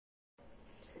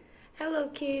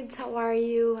Hello kids, how are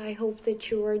you? I hope that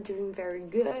you are doing very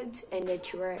good and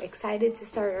that you are excited to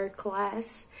start our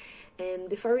class. And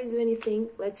before we do anything,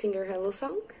 let's sing our hello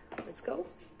song. Let's go.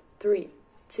 3,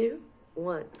 2,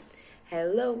 1.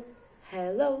 Hello,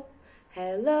 hello,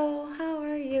 hello, how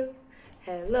are you?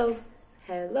 Hello,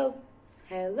 hello,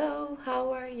 hello,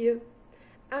 how are you?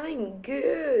 I'm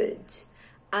good.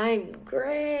 I'm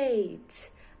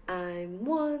great. I'm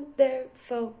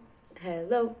wonderful.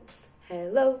 Hello,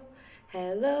 hello,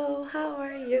 hello, how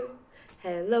are you?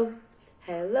 Hello,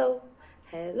 hello,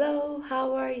 hello,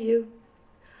 how are you?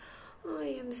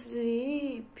 I am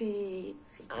sleepy.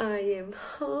 I am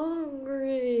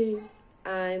hungry.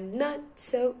 I'm not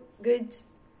so good.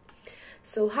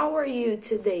 So how are you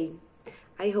today?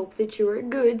 I hope that you are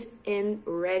good and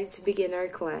ready to begin our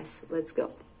class. Let's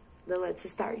go. Then let's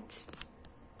start.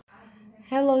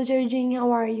 Hello, Jardim.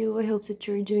 How are you? I hope that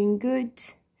you're doing good.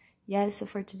 Yes, so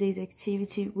for today's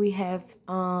activity, we have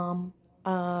a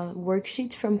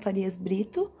worksheet from Farias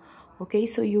Brito. Okay,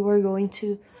 so you are going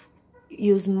to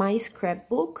use my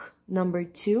scrapbook, number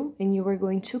 2, and you are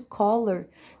going to color.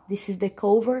 This is the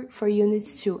cover for Unit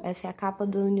 2. Essa é a capa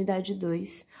da Unidade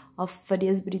 2 of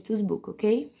Farias Brito's book,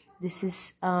 okay? This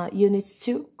is Unit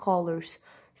 2, colors.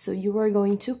 So you are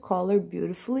going to color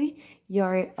beautifully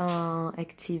your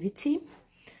activity.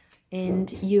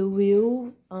 And you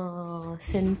will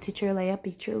send Teacher Leia a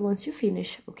picture once you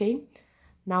finish, okay?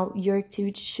 Now, your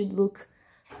activity should look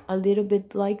a little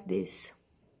bit like this.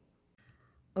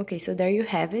 Okay, so there you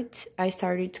have it. I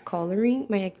started coloring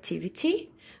my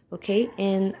activity, okay?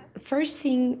 And first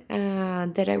thing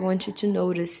that I want you to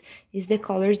notice is the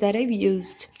colors that I've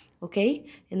used, okay?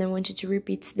 And I want you to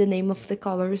repeat the name of the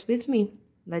colors with me.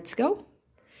 Let's go.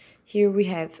 Here we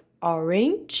have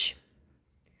orange,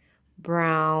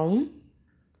 brown,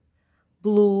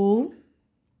 blue,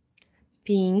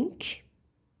 pink,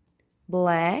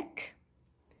 black,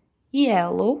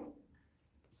 yellow,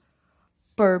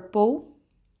 purple,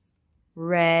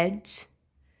 red,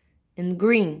 and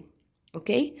green,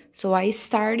 okay? So I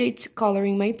started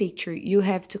coloring my picture. You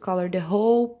have to color the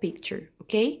whole picture,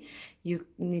 okay? You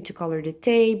need to color the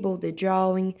table, the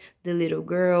drawing, the little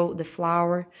girl, the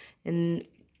flower, and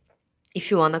if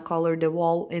you want to color the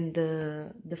wall and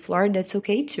the floor, that's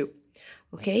okay too,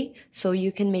 okay? So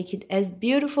you can make it as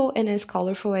beautiful and as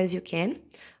colorful as you can,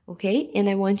 okay? And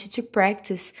I want you to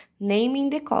practice naming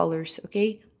the colors,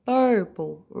 okay?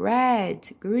 Purple,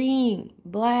 red, green,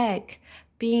 black,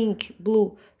 pink,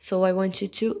 blue. So I want you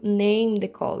to name the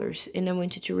colors and I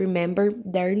want you to remember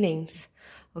their names,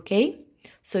 okay?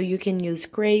 So you can use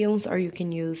crayons or you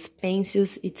can use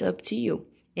pencils, it's up to you.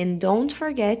 And don't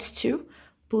forget to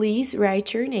please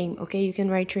write your name, okay? You can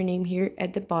write your name here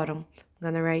at the bottom. I'm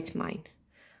gonna write mine,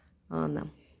 Anna,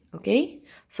 okay?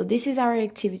 So this is our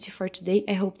activity for today.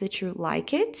 I hope that you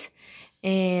like it.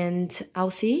 And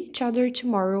I'll see each other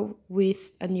tomorrow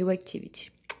with a new activity.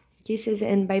 Kisses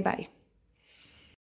and bye-bye.